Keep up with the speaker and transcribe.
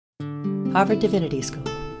Harvard Divinity School.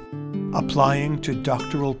 Applying to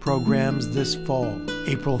doctoral programs this fall,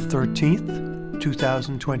 April 13th,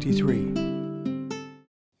 2023.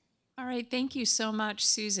 All right, thank you so much,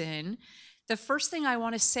 Susan. The first thing I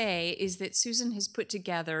want to say is that Susan has put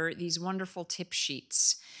together these wonderful tip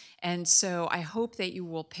sheets. And so I hope that you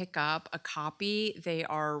will pick up a copy. They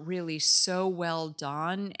are really so well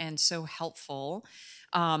done and so helpful.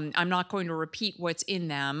 I'm not going to repeat what's in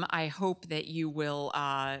them. I hope that you will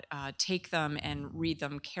take them and read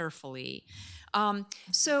them carefully. I'm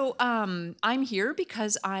here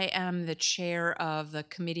because I am the chair of the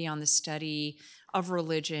Committee on the Study of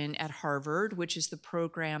Religion at Harvard, which is the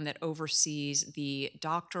program that oversees the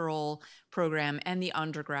doctoral program and the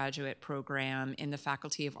undergraduate program in the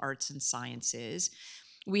Faculty of Arts and Sciences.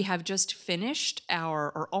 We have just finished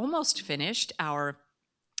or almost finished our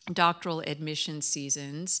doctoral admission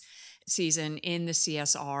season in the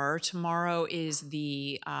CSR. Tomorrow is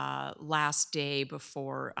the last day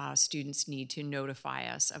before students need to notify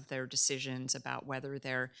us of their decisions about whether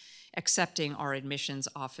they're accepting our admissions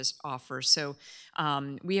offers. So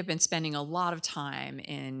we have been spending a lot of time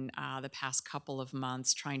in the past couple of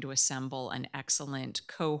months trying to assemble an excellent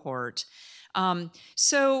cohort. The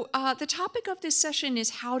topic of this session is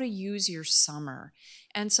how to use your summer.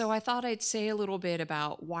 And so I thought I'd say a little bit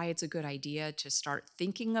about why it's a good idea to start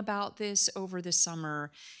thinking about this over the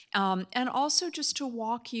summer, and also just to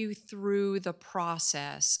walk you through the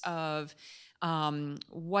process of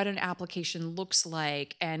what an application looks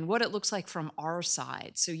like and what it looks like from our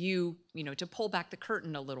side. So to pull back the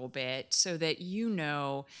curtain a little bit so that you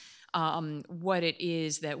know what it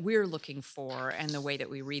is that we're looking for and the way that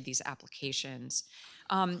we read these applications.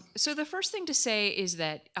 So the first thing to say is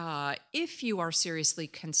that if you are seriously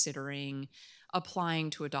considering applying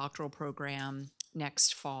to a doctoral program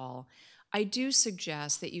next fall, I do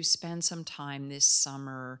suggest that you spend some time this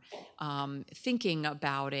summer thinking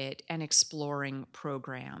about it and exploring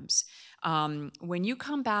programs. When you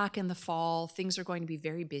come back in the fall, things are going to be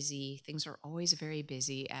very busy. Things are always very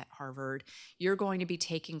busy at Harvard. You're going to be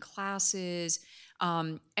taking classes.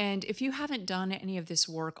 And if you haven't done any of this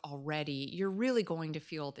work already, you're really going to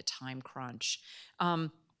feel the time crunch.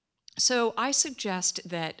 So I suggest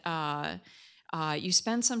that you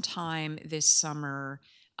spend some time this summer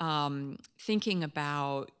thinking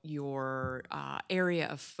about your area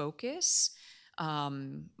of focus.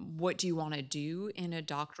 What do you want to do in a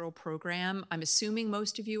doctoral program? I'm assuming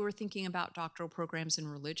most of you are thinking about doctoral programs in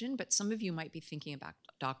religion, but some of you might be thinking about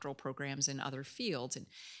doctoral programs in other fields, in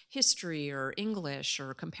history or English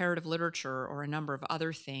or comparative literature or a number of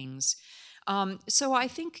other things. So I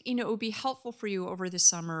think it would be helpful for you over the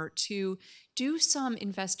summer to do some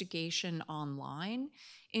investigation online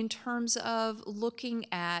in terms of looking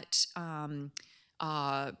at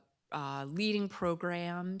leading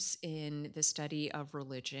programs in the study of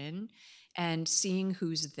religion and seeing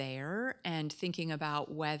who's there and thinking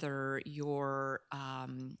about whether your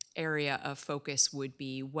area of focus would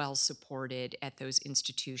be well supported at those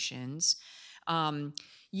institutions.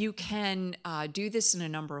 You can do this in a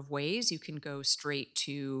number of ways. You can go straight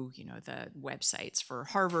to, the websites for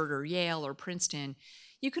Harvard or Yale or Princeton.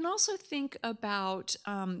 You can also think about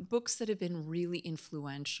books that have been really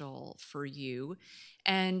influential for you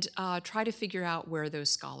and try to figure out where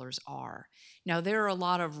those scholars are. Now, there are a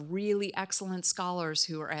lot of really excellent scholars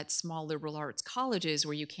who are at small liberal arts colleges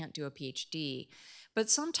where you can't do a PhD. But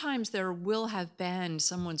sometimes there will have been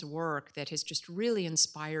someone's work that has just really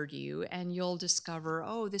inspired you, and you'll discover,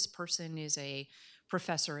 oh, this person is a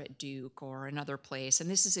professor at Duke or another place, and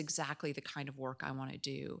this is exactly the kind of work I want to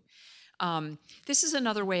do. This is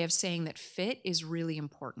another way of saying that fit is really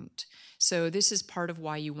important. So this is part of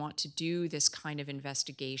why you want to do this kind of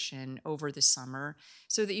investigation over the summer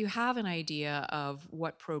so that you have an idea of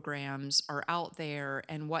what programs are out there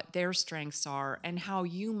and what their strengths are and how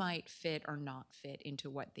you might fit or not fit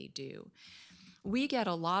into what they do. We get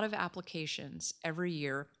a lot of applications every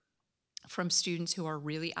year from students who are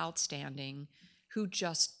really outstanding, who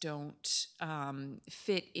just don't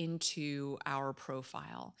fit into our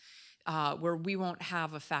profile. Where we won't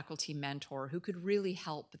have a faculty mentor who could really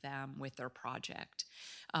help them with their project.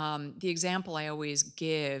 The example I always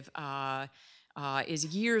give is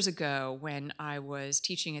years ago when I was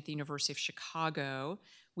teaching at the University of Chicago.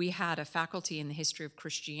 We had a faculty in the history of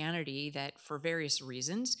Christianity that, for various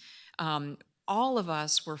reasons, all of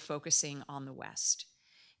us were focusing on the West.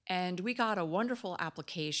 And we got a wonderful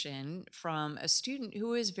application from a student who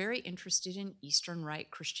was very interested in Eastern Rite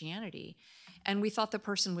Christianity. And we thought the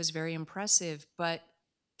person was very impressive, but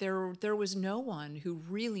there was no one who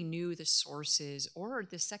really knew the sources or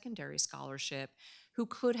the secondary scholarship who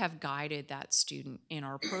could have guided that student in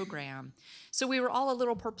our program. So we were all a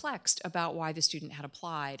little perplexed about why the student had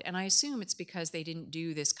applied. And I assume it's because they didn't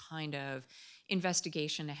do this kind of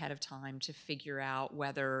investigation ahead of time to figure out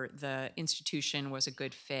whether the institution was a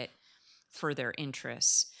good fit for their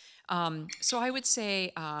interests. So I would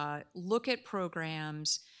say look at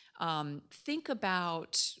programs. Think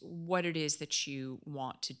about what it is that you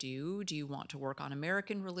want to do. Do you want to work on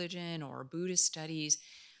American religion or Buddhist studies?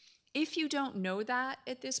 If you don't know that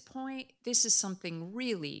at this point, this is something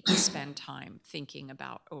really to spend time thinking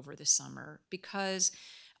about over the summer because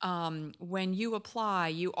when you apply,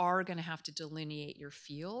 you are going to have to delineate your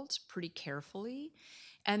field pretty carefully.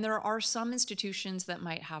 And there are some institutions that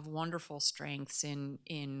might have wonderful strengths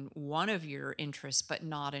in one of your interests, but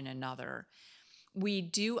not in another. We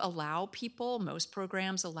do allow people, most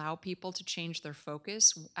programs allow people to change their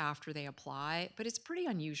focus after they apply, but it's pretty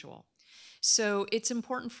unusual. So it's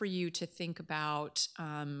important for you to think about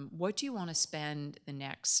what do you want to spend the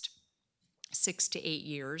next 6 to 8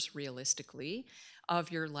 years, realistically,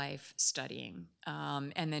 of your life studying,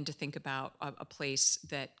 and then to think about a place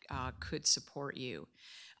that could support you.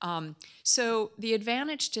 So, the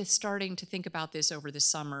advantage to starting to think about this over the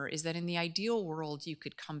summer is that in the ideal world, you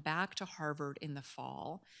could come back to Harvard in the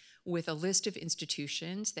fall with a list of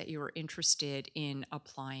institutions that you are interested in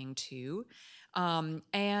applying to.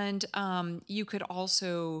 And you could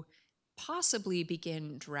also possibly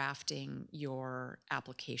begin drafting your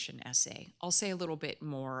application essay. I'll say a little bit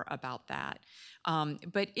more about that.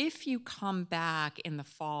 But if you come back in the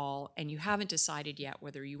fall and you haven't decided yet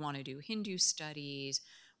whether you want to do Hindu studies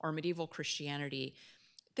or medieval Christianity,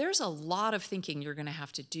 there's a lot of thinking you're going to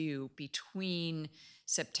have to do between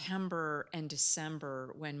September and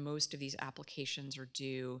December when most of these applications are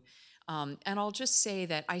due. And I'll just say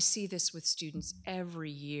that I see this with students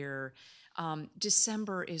every year.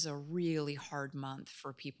 December is a really hard month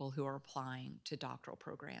for people who are applying to doctoral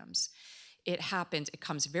programs. It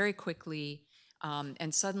comes very quickly.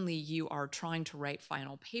 And suddenly you are trying to write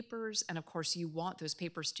final papers. And of course, you want those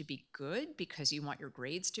papers to be good because you want your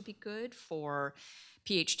grades to be good for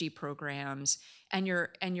PhD programs. And you're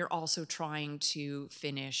also trying to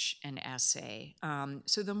finish an essay.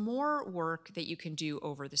 So the more work that you can do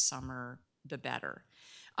over the summer, the better.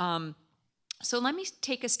 Um, so let me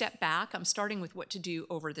take a step back. I'm starting with what to do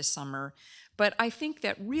over the summer, but I think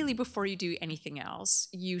that really before you do anything else,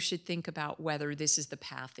 you should think about whether this is the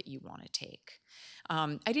path that you want to take.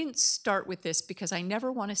 I didn't start with this because I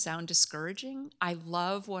never want to sound discouraging. I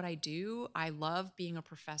love what I do. I love being a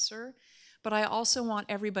professor, but I also want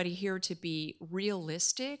everybody here to be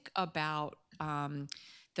realistic about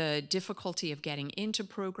the difficulty of getting into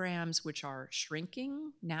programs which are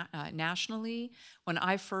shrinking nationally. When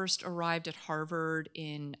I first arrived at Harvard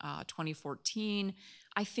in 2014,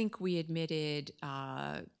 I think we admitted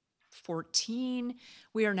 14.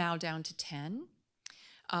 We are now down to 10.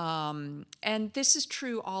 And this is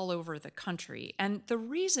true all over the country. And the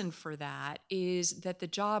reason for that is that the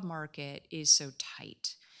job market is so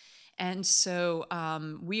tight. And so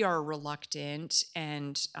we are reluctant,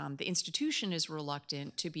 and the institution is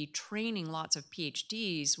reluctant to be training lots of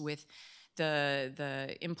PhDs with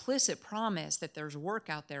the implicit promise that there's work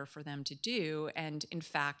out there for them to do. And in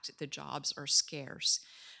fact, the jobs are scarce.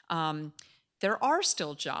 Um, there are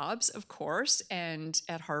still jobs, of course, and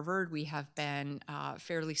at Harvard we have been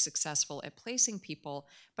fairly successful at placing people.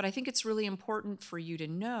 But I think it's really important for you to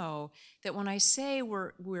know that when I say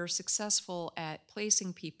we're successful at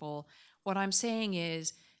placing people, what I'm saying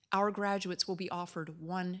is our graduates will be offered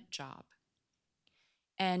one job.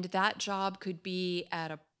 And that job could be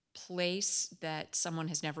at a place that someone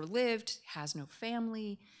has never lived, has no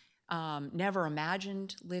family, never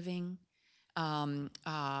imagined living. I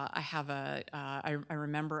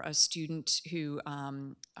remember a student who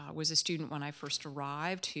was a student when I first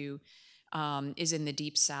arrived who is in the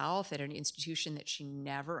Deep South at an institution that she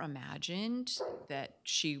never imagined that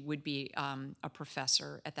she would be a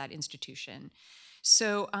professor at that institution.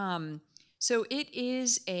 So, so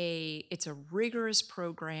it's a rigorous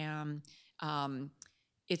program. Um,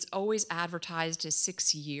 it's always advertised as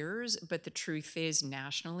 6 years, but the truth is,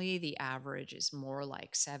 nationally, the average is more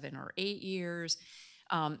like 7 or 8 years.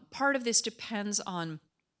 Part of this depends on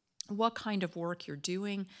what kind of work you're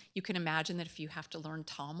doing. You can imagine that if you have to learn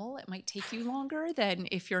Tamil, it might take you longer than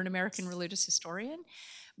if you're an American religious historian.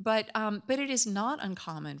 But it is not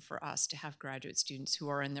uncommon for us to have graduate students who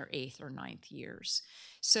are in their 8th or 9th years.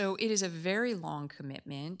 So it is a very long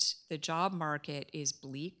commitment. The job market is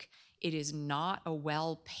bleak. It is not a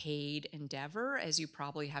well-paid endeavor, as you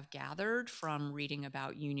probably have gathered from reading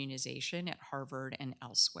about unionization at Harvard and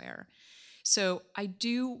elsewhere. So I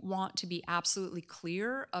do want to be absolutely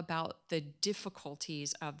clear about the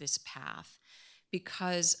difficulties of this path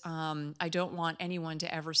because I don't want anyone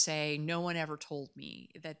to ever say, no one ever told me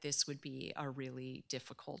that this would be a really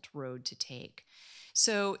difficult road to take.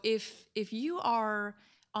 So if you are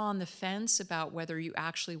on the fence about whether you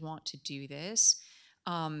actually want to do this,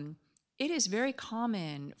 um, it is very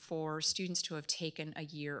common for students to have taken a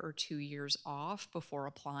year or 2 years off before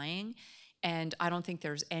applying. And I don't think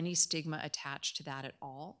there's any stigma attached to that at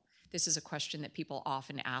all. This is a question that people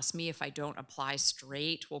often ask me. If I don't apply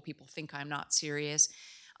straight, will people think I'm not serious?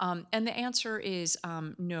 And the answer is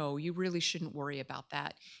no, you really shouldn't worry about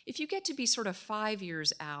that. If you get to be sort of 5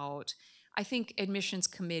 years out, I think admissions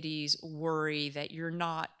committees worry that you're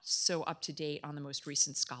not so up to date on the most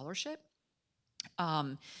recent scholarship.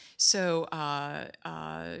 Um, but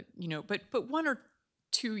 1 or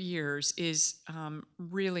 2 years is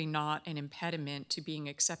really not an impediment to being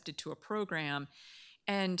accepted to a program.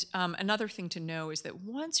 And another thing to know is that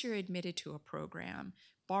once you're admitted to a program,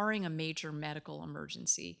 barring a major medical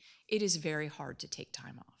emergency, it is very hard to take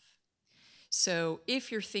time off. So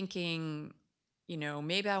if you're thinking,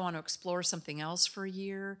 maybe I want to explore something else for a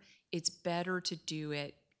year, it's better to do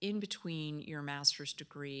it in between your master's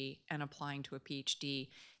degree and applying to a PhD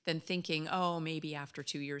than thinking, oh, maybe after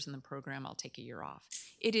 2 years in the program, I'll take a year off.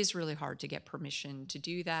 It is really hard to get permission to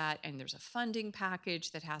do that, and there's a funding package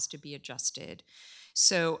that has to be adjusted.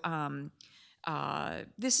 So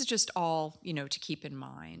this is just all, to keep in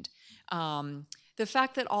mind. The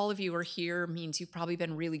fact that all of you are here means you've probably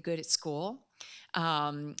been really good at school.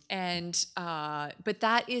 But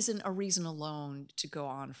that isn't a reason alone to go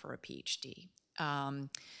on for a PhD.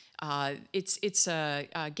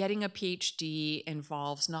 Getting a PhD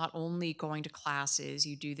involves not only going to classes,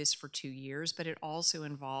 you do this for 2 years, but it also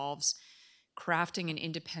involves crafting an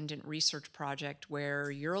independent research project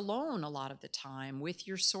where you're alone a lot of the time with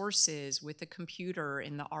your sources, with the computer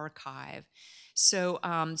in the archive. So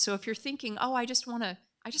if you're thinking, oh, I just want to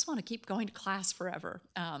keep going to class forever.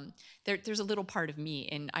 There's a little part of me,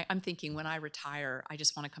 and I'm thinking when I retire, I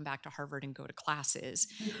just want to come back to Harvard and go to classes.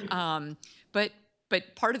 Um, but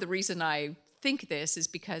but part of the reason I think this is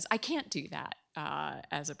because I can't do that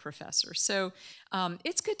as a professor. So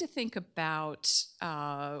it's good to think about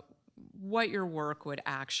what your work would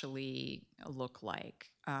actually look like.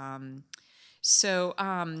 So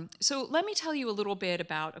let me tell you a little bit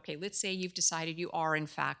about. Okay, let's say you've decided you are in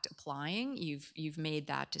fact applying. You've made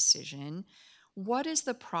that decision. What does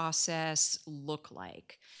the process look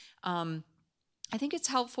like? Um, I think it's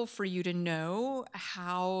helpful for you to know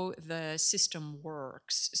how the system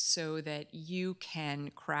works so that you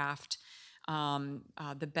can craft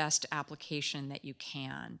the best application that you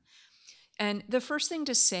can. And the first thing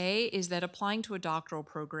to say is that applying to a doctoral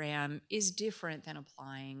program is different than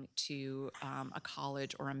applying to a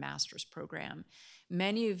college or a master's program.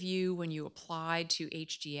 Many of you, when you applied to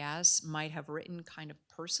HGS, might have written kind of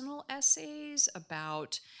personal essays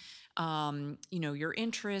about your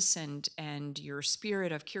interests and your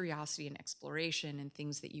spirit of curiosity and exploration and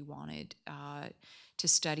things that you wanted to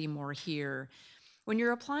study more here. When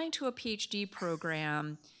you're applying to a PhD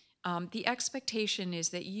program, the expectation is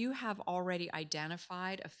that you have already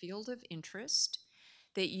identified a field of interest,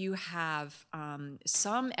 that you have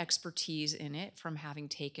some expertise in it from having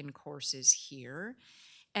taken courses here,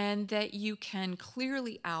 and that you can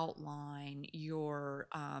clearly outline your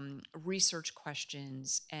research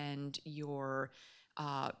questions and your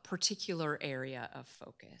particular area of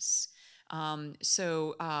focus.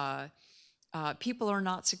 People are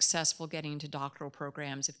not successful getting into doctoral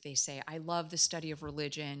programs if they say, I love the study of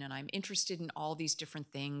religion and I'm interested in all these different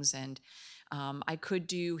things. And I could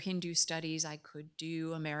do Hindu studies, I could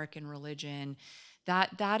do American religion.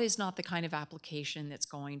 That is not the kind of application that's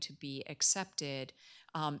going to be accepted.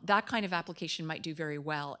 That kind of application might do very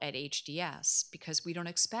well at HDS because we don't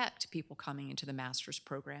expect people coming into the master's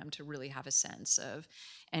program to really have a sense of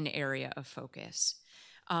an area of focus.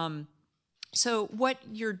 So, what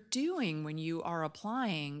you're doing when you are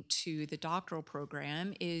applying to the doctoral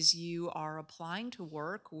program is you are applying to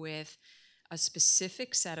work with a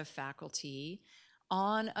specific set of faculty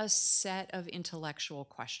on a set of intellectual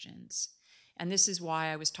questions. And this is why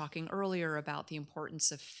I was talking earlier about the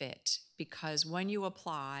importance of fit, because when you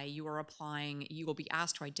apply, you will be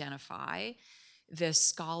asked to identify the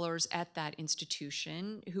scholars at that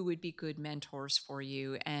institution who would be good mentors for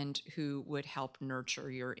you and who would help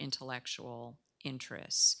nurture your intellectual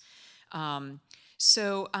interests.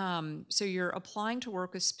 So you're applying to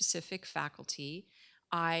work with specific faculty.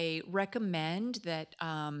 I recommend that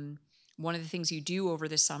One of the things you do over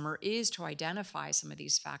the summer is to identify some of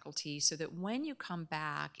these faculty so that when you come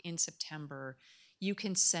back in September, you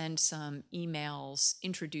can send some emails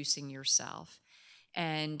introducing yourself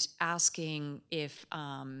and asking if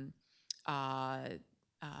uh,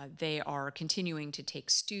 they are continuing to take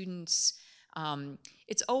students.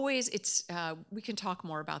 It's always it's we can talk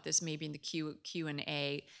more about this maybe in the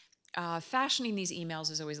Q&A. Fashioning these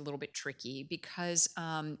emails is always a little bit tricky because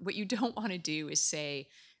what you don't want to do is say,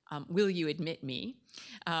 will you admit me?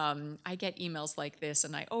 I get emails like this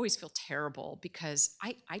and I always feel terrible because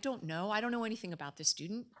I don't know. I don't know anything about the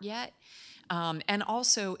student yet. And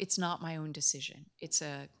also, it's not my own decision. It's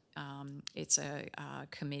a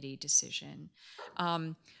committee decision.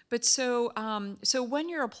 Um, but so when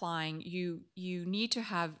you're applying, you need to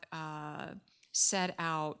have set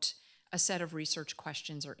out a set of research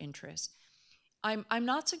questions or interests. I'm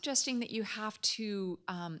not suggesting that you have to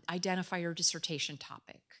identify your dissertation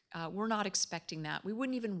topic. We're not expecting that. We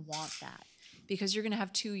wouldn't even want that because you're going to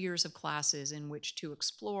have 2 years of classes in which to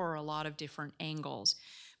explore a lot of different angles.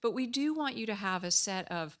 But we do want you to have a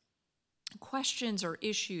set of questions or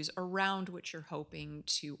issues around which you're hoping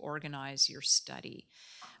to organize your study.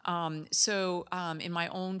 In my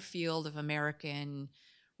own field of American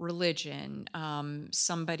religion,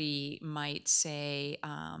 somebody might say,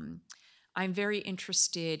 I'm very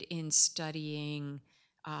interested in studying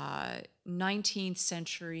 19th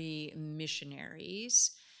century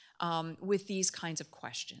missionaries with these kinds of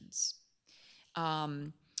questions.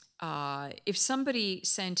 Um, if somebody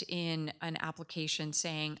sent in an application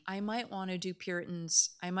saying, I might want to do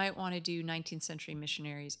Puritans, I might want to do 19th century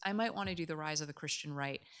missionaries, I might want to do the rise of the Christian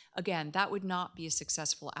right, again, that would not be a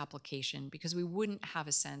successful application because we wouldn't have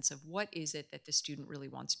a sense of what is it that the student really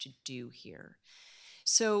wants to do here.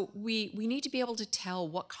 So we need to be able to tell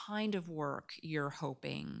what kind of work you're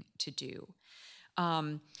hoping to do.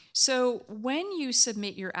 Um, so when you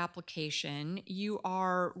submit your application, you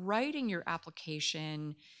are writing your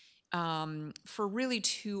application for really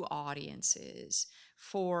two audiences: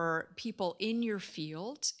 for people in your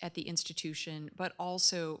field at the institution, but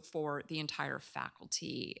also for the entire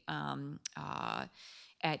faculty at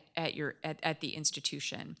the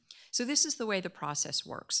institution. So this is the way the process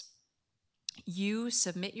works. You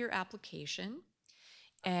submit your application,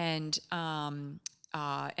 and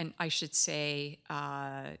I should say,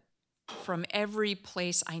 from every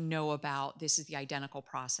place I know about, this is the identical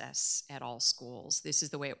process at all schools. This is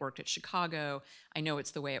the way it worked at Chicago. I know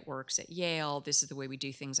it's the way it works at Yale. This is the way we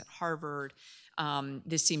do things at Harvard.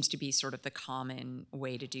 This seems to be sort of the common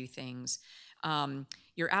way to do things.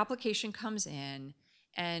 Your application comes in,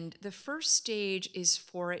 and the first stage is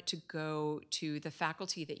for it to go to the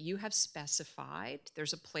faculty that you have specified.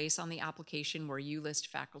 There's a place on the application where you list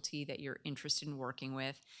faculty that you're interested in working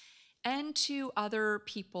with, and to other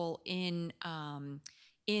people in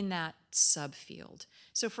that subfield.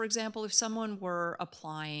 So, for example, if someone were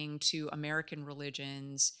applying to American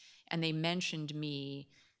religions and they mentioned me,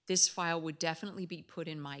 this file would definitely be put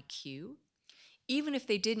in my queue. Even if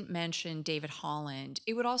they didn't mention David Holland,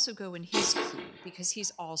 it would also go in his queue because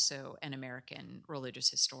he's also an American religious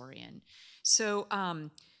historian. So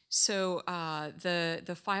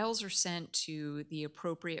the files are sent to the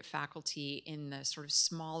appropriate faculty in the sort of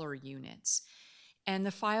smaller units, and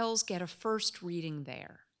the files get a first reading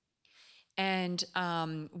there. And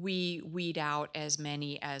we weed out as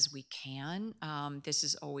many as we can. This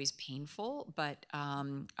is always painful, but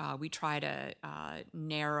we try to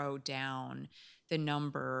narrow down the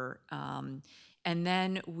number. And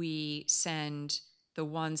then we send the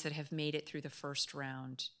ones that have made it through the first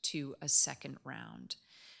round to a second round.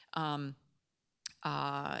 Um,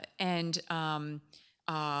 and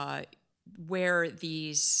Where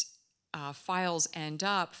these files end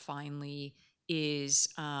up finally is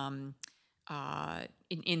in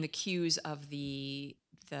the queues of the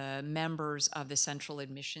members of the Central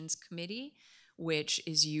Admissions Committee, which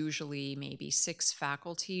is usually maybe 6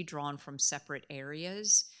 faculty drawn from separate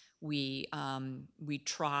areas. We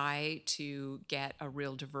try to get a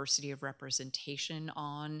real diversity of representation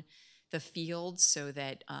on the field so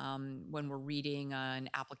that when we're reading an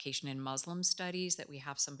application in Muslim studies, that we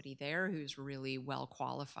have somebody there who's really well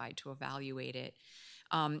qualified to evaluate it.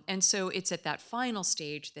 And so it's at that final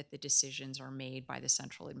stage that the decisions are made by the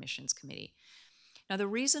Central Admissions Committee. Now, the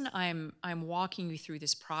reason I'm walking you through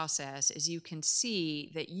this process is you can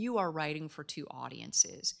see that you are writing for two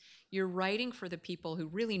audiences. You're writing for the people who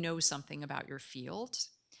really know something about your field,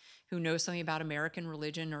 who know something about American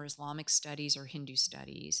religion or Islamic studies or Hindu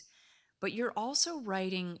studies, but you're also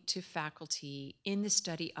writing to faculty in the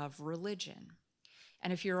study of religion.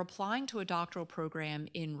 And if you're applying to a doctoral program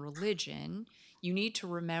in religion, you need to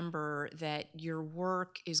remember that your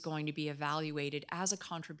work is going to be evaluated as a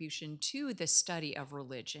contribution to the study of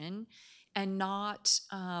religion and not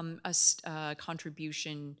a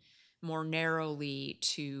contribution more narrowly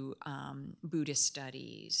to Buddhist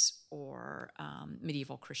studies or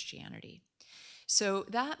medieval Christianity. So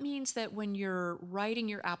that means that when you're writing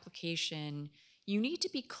your application, you need to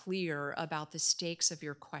be clear about the stakes of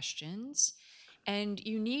your questions, and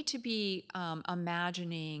you need to be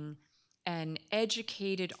imagining an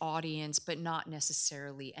educated audience, but not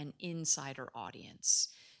necessarily an insider audience.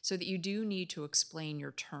 So that you do need to explain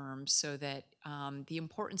your terms so that the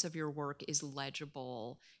importance of your work is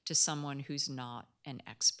legible to someone who's not an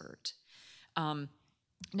expert. Um,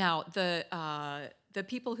 Now, the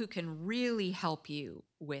people who can really help you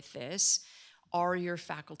with this are your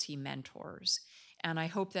faculty mentors. And I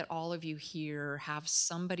hope that all of you here have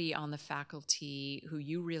somebody on the faculty who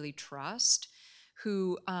you really trust,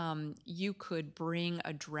 who you could bring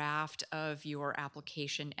a draft of your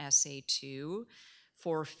application essay to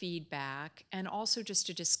for feedback and also just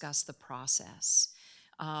to discuss the process.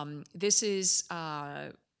 This is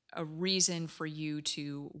a reason for you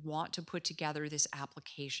to want to put together this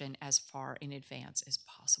application as far in advance as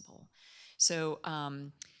possible. So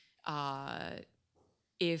uh,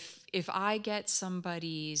 if I get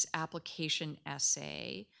somebody's application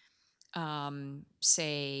essay,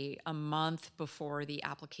 say a month before the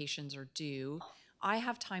applications are due, I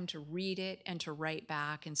have time to read it and to write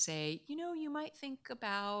back and say, you might think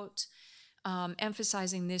about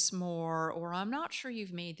emphasizing this more, or I'm not sure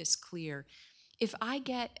you've made this clear. If I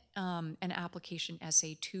get an application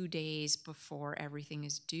essay 2 days before everything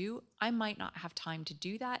is due, I might not have time to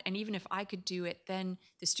do that. And even if I could do it, then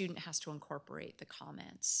the student has to incorporate the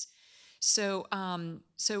comments. So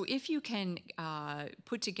if you can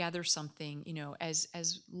put together something,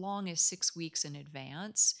 as long as 6 weeks in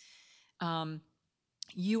advance, um,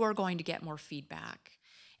 you are going to get more feedback.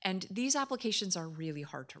 And these applications are really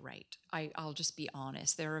hard to write. I'll just be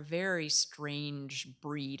honest. They're a very strange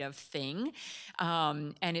breed of thing.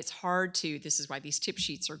 And it's hard to, this is why these tip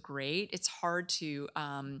sheets are great. It's hard to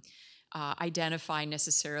identify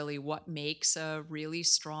necessarily what makes a really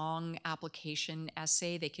strong application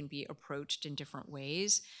essay. They can be approached in different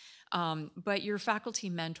ways. But your faculty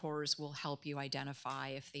mentors will help you identify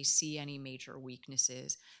if they see any major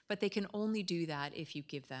weaknesses, but they can only do that if you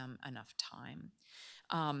give them enough time.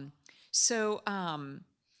 Um, so, um,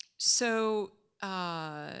 so,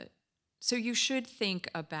 uh, so you should think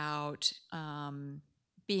about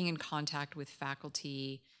being in contact with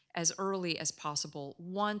faculty as early as possible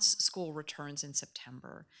once school returns in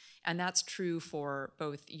September. And that's true for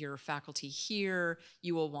both your faculty here.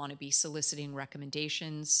 You will want to be soliciting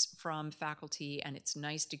recommendations from faculty, and it's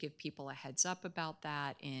nice to give people a heads up about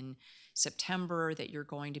that in September that you're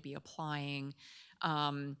going to be applying.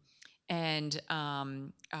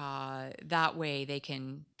 That way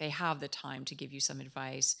they have the time to give you some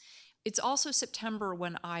advice. It's also September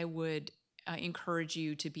when I would encourage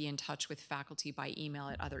you to be in touch with faculty by email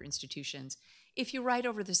at other institutions. If you write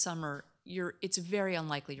over the summer, it's very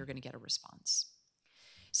unlikely you're going to get a response.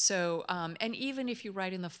 So, and even if you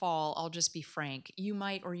write in the fall, I'll just be frank, you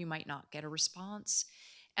might or you might not get a response.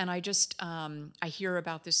 And I hear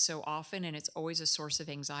about this so often, and it's always a source of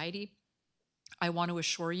anxiety. I want to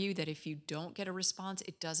assure you that if you don't get a response,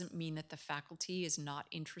 it doesn't mean that the faculty is not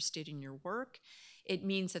interested in your work. It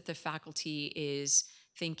means that the faculty is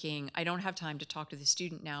thinking, I don't have time to talk to the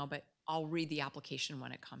student now, but I'll read the application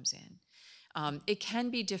when it comes in. It can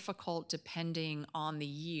be difficult depending on the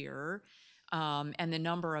year and the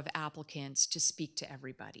number of applicants to speak to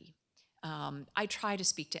everybody. I try to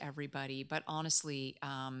speak to everybody, but honestly,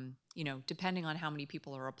 depending on how many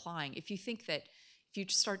people are applying, if you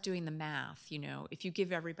start doing the math, if you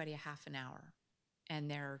give everybody a half an hour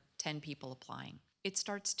and there are 10 people applying, it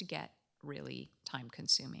starts to get really time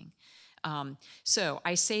consuming. So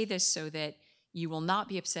I say this so that you will not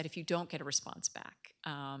be upset if you don't get a response back,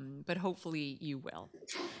 but hopefully you will.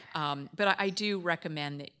 But I do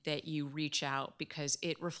recommend that you reach out because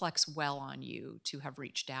it reflects well on you to have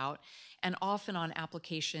reached out. And often on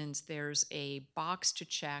applications, there's a box to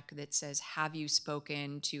check that says, have you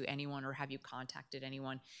spoken to anyone or have you contacted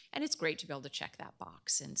anyone? And it's great to be able to check that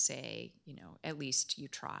box and say, at least you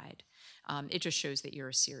tried. It just shows that you're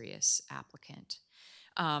a serious applicant.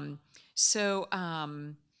 Um, so,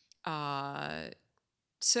 um, uh,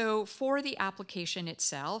 so for the application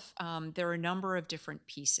itself, there are a number of different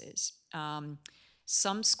pieces.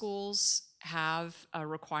 Some schools have a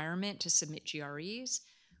requirement to submit GREs.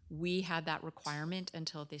 We had that requirement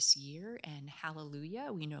until this year, and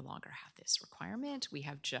hallelujah, we no longer have this requirement. We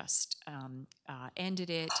have just ended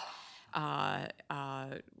it.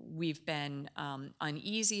 We've been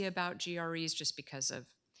uneasy about GREs just because of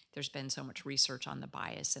there's been so much research on the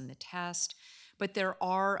bias in the test. But there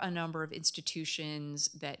are a number of institutions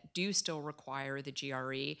that do still require the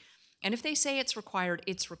GRE. And if they say it's required,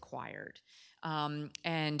 it's required. You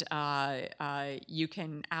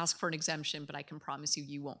can ask for an exemption, but I can promise you,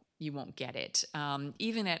 you won't get it.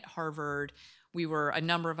 Even at Harvard, a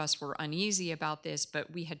number of us were uneasy about this,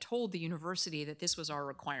 but we had told the university that this was our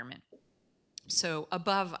requirement. So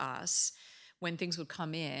above us, when things would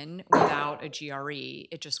come in without a GRE,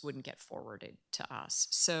 it just wouldn't get forwarded to us.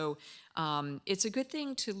 So it's a good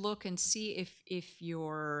thing to look and see if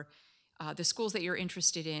the schools that you're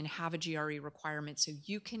interested in have a GRE requirement, so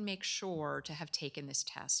you can make sure to have taken this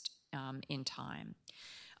test in time.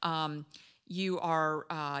 You are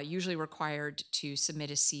usually required to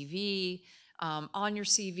submit a CV. On your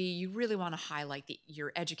CV, you really want to highlight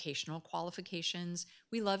your educational qualifications.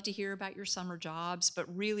 We love to hear about your summer jobs, but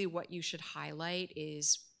really what you should highlight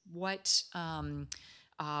is what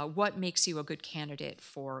makes you a good candidate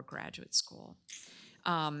for graduate school.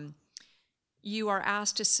 You are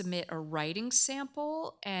asked to submit a writing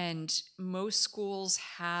sample, and most schools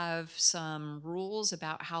have some rules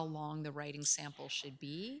about how long the writing sample should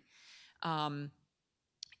be.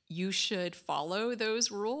 You should follow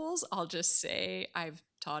those rules. I'll just say I've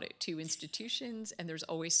taught at 2 institutions, and there's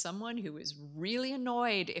always someone who is really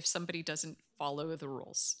annoyed if somebody doesn't follow the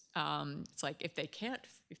rules. It's like if they can't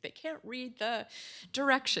read the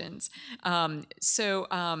directions.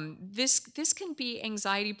 This can be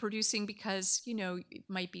anxiety producing because it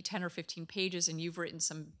might be 10 or 15 pages, and you've written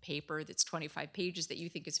some paper that's 25 pages that you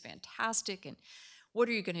think is fantastic, and what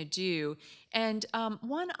are you going to do? And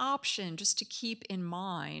one option just to keep in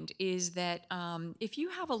mind is that if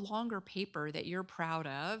you have a longer paper that you're proud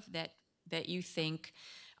of, that you think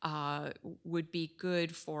would be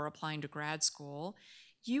good for applying to grad school,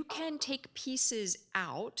 you can take pieces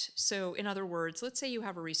out. So in other words, let's say you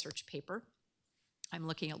have a research paper. I'm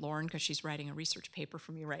looking at Lauren because she's writing a research paper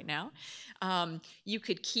for me right now. You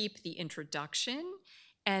could keep the introduction,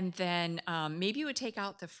 and then maybe you would take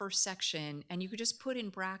out the first section, and you could just put in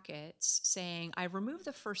brackets saying, I removed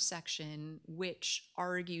the first section, which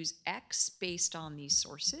argues X based on these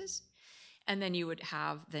sources. And then you would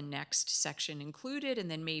have the next section included, and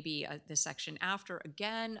then maybe the section after,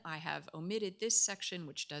 again, I have omitted this section,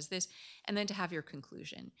 which does this, and then to have your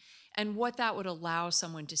conclusion. And what that would allow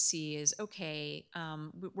someone to see is, okay,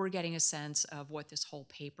 we're getting a sense of what this whole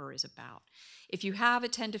paper is about. If you have a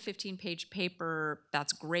 10 to 15 page paper,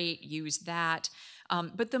 that's great, use that.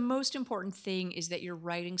 But the most important thing is that your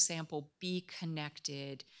writing sample be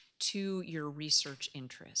connected to your research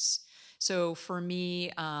interests. So for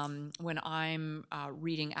me, when I'm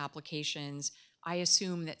reading applications, I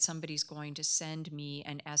assume that somebody's going to send me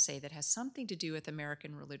an essay that has something to do with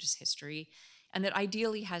American religious history, and that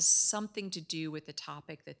ideally has something to do with the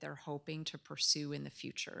topic that they're hoping to pursue in the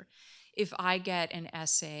future. If I get an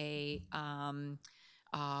essay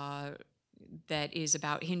that is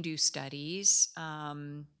about Hindu studies,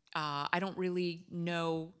 I don't really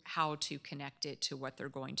know how to connect it to what they're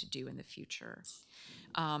going to do in the future.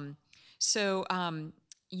 So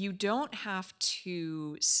you don't have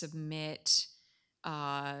to submit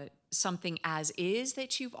something as is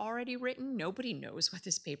that you've already written. Nobody knows what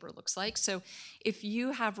this paper looks like. So if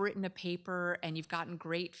you have written a paper and you've gotten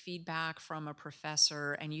great feedback from a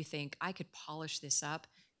professor and you think, I could polish this up,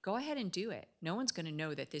 go ahead and do it. No one's going to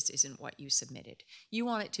know that this isn't what you submitted. You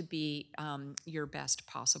want it to be your best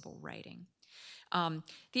possible writing.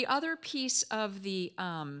 The other piece of the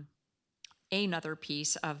another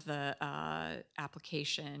piece of the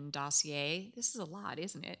application dossier, this is a lot,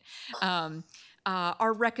 isn't it?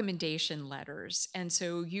 Are recommendation letters. And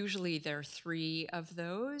so usually there are 3 of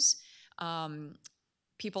those.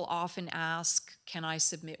 People often ask, can I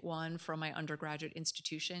submit one from my undergraduate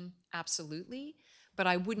institution? Absolutely, but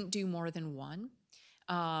I wouldn't do more than one.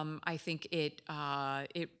 I think it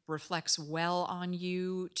reflects well on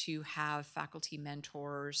you to have faculty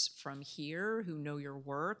mentors from here who know your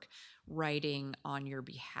work writing on your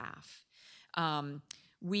behalf.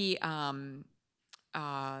 We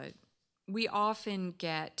often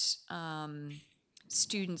get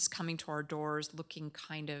students coming to our doors looking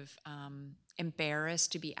kind of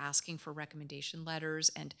embarrassed to be asking for recommendation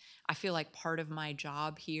letters, and I feel like part of my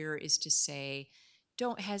job here is to say,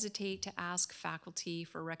 don't hesitate to ask faculty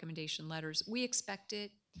for recommendation letters. We expect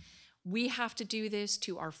it. We have to do this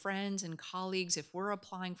to our friends and colleagues if we're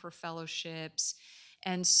applying for fellowships.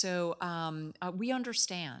 And so we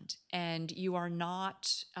understand, and you are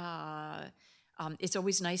not. It's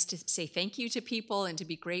always nice to say thank you to people and to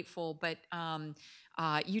be grateful, but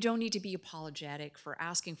you don't need to be apologetic for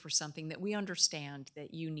asking for something that we understand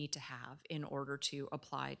that you need to have in order to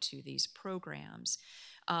apply to these programs.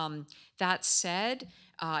 Um, that said,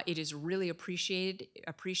 it is really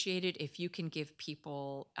appreciated if you can give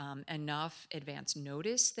people enough advance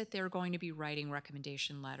notice that they're going to be writing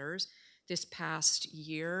recommendation letters. This past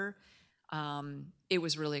year, it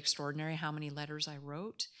was really extraordinary how many letters I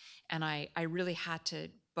wrote, and I really had to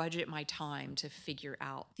budget my time to figure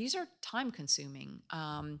out. These are time consuming.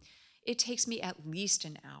 It takes me at least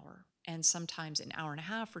an hour, and sometimes an hour and a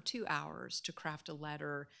half or 2 hours to craft a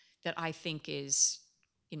letter that I think is,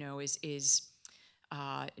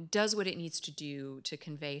 does what it needs to do to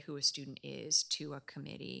convey who a student is to a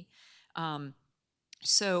committee. Um,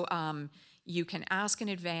 so you can ask in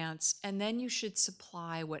advance, and then you should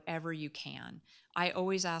supply whatever you can. I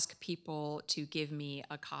always ask people to give me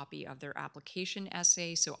a copy of their application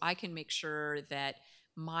essay so I can make sure that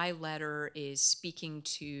my letter is speaking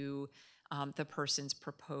to the person's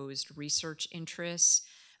proposed research interests.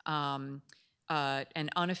 Um, an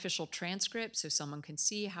unofficial transcript so someone can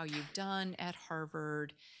see how you've done at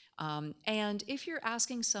Harvard. And if you're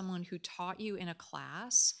asking someone who taught you in a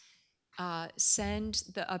class, send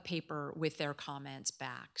a paper with their comments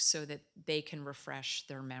back so that they can refresh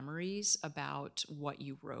their memories about what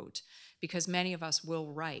you wrote. Because many of us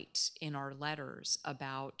will write in our letters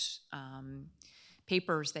about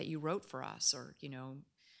papers that you wrote for us, or,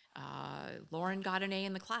 Lauren got an A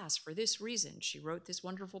in the class for this reason. She wrote this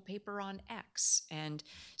wonderful paper on X. And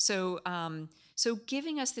so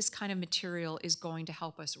giving us this kind of material is going to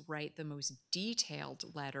help us write the most detailed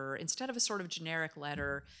letter instead of a sort of generic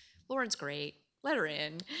letter. Lauren's great. Let her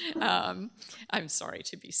in. I'm sorry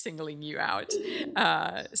to be singling you out.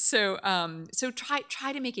 So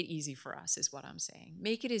try to make it easy for us, is what I'm saying.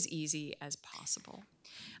 Make it as easy as possible.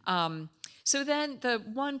 Um, so then the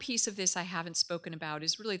one piece of this I haven't spoken about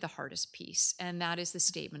is really the hardest piece, and that is the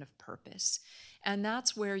statement of purpose. And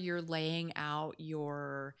that's where you're laying out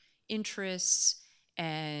your interests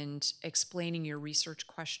and explaining your research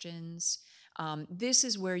questions. This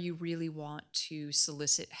is where you really want to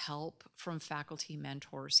solicit help from faculty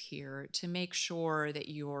mentors here to make sure that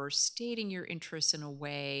you're stating your interests in a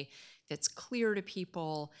way that's clear to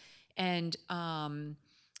people, and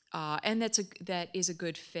that is a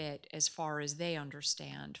good fit as far as they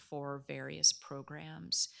understand for various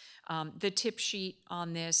programs. The tip sheet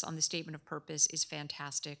on this, on the statement of purpose, is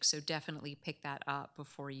fantastic, so definitely pick that up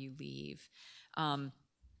before you leave. Um,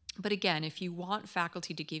 but again, if you want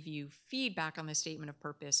faculty to give you feedback on the statement of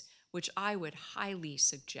purpose, which I would highly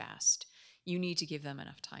suggest, you need to give them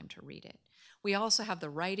enough time to read it. We also have the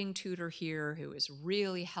writing tutor here who is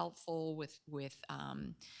really helpful with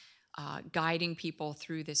guiding people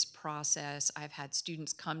through this process. I've had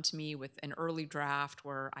students come to me with an early draft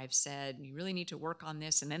where I've said, you really need to work on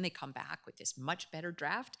this. And then they come back with this much better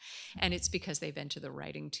draft. And it's because they've been to the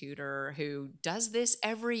writing tutor who does this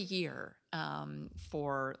every year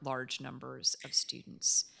for large numbers of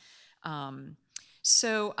students. Um,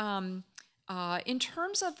 so in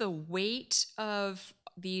terms of the weight of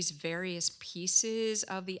these various pieces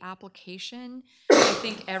of the application, I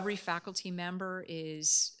think every faculty member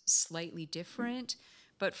is slightly different.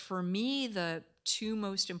 But for me, the two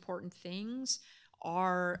most important things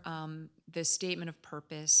are the statement of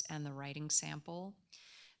purpose and the writing sample.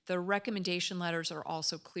 The recommendation letters are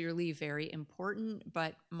also clearly very important,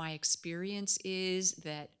 but my experience is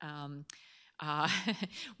that uh,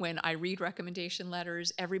 when I read recommendation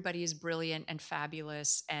letters, everybody is brilliant and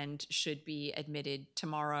fabulous and should be admitted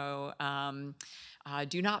tomorrow.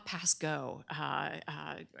 Do not pass go.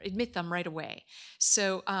 Admit them right away.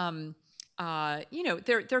 So,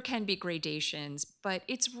 there can be gradations, but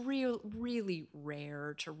it's really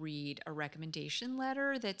rare to read a recommendation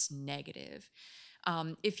letter that's negative.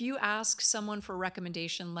 If you ask someone for a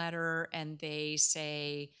recommendation letter and they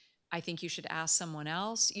say, I think you should ask someone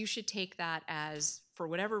else, you should take that as, for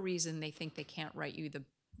whatever reason, they think they can't write you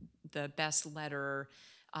the best letter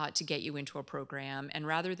to get you into a program. And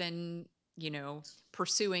rather than,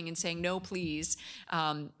 pursuing and saying, no, please,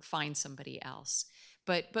 find somebody else.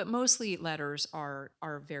 But mostly letters are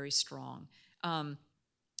very strong.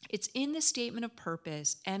 It's in the statement of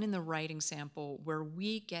purpose and in the writing sample where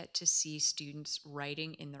we get to see students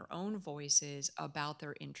writing in their own voices about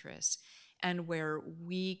their interests, and where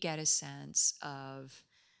we get a sense of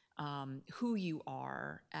who you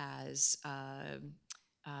are as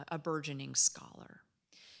a burgeoning scholar.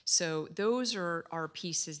 So those are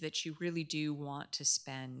pieces that you really do want to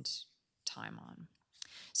spend time on.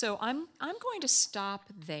 So I'm going to stop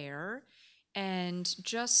there and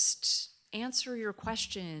just answer your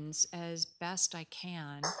questions as best I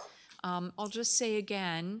can. I'll just say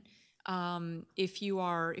again, if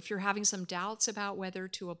you're having some doubts about whether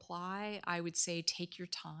to apply, I would say take your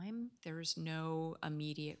time. There's no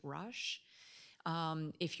immediate rush.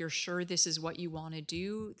 If you're sure this is what you want to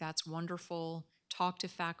do, that's wonderful. Talk to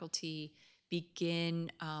faculty,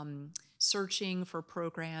 begin searching for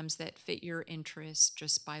programs that fit your interests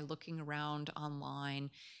just by looking around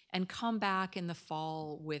online, and come back in the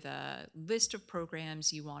fall with a list of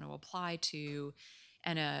programs you want to apply to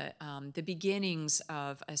and the beginnings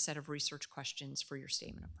of a set of research questions for your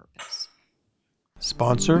statement of purpose.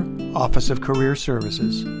 Sponsor, Office of Career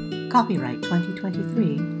Services. Copyright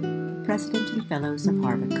 2023, the President and Fellows of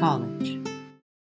Harvard College.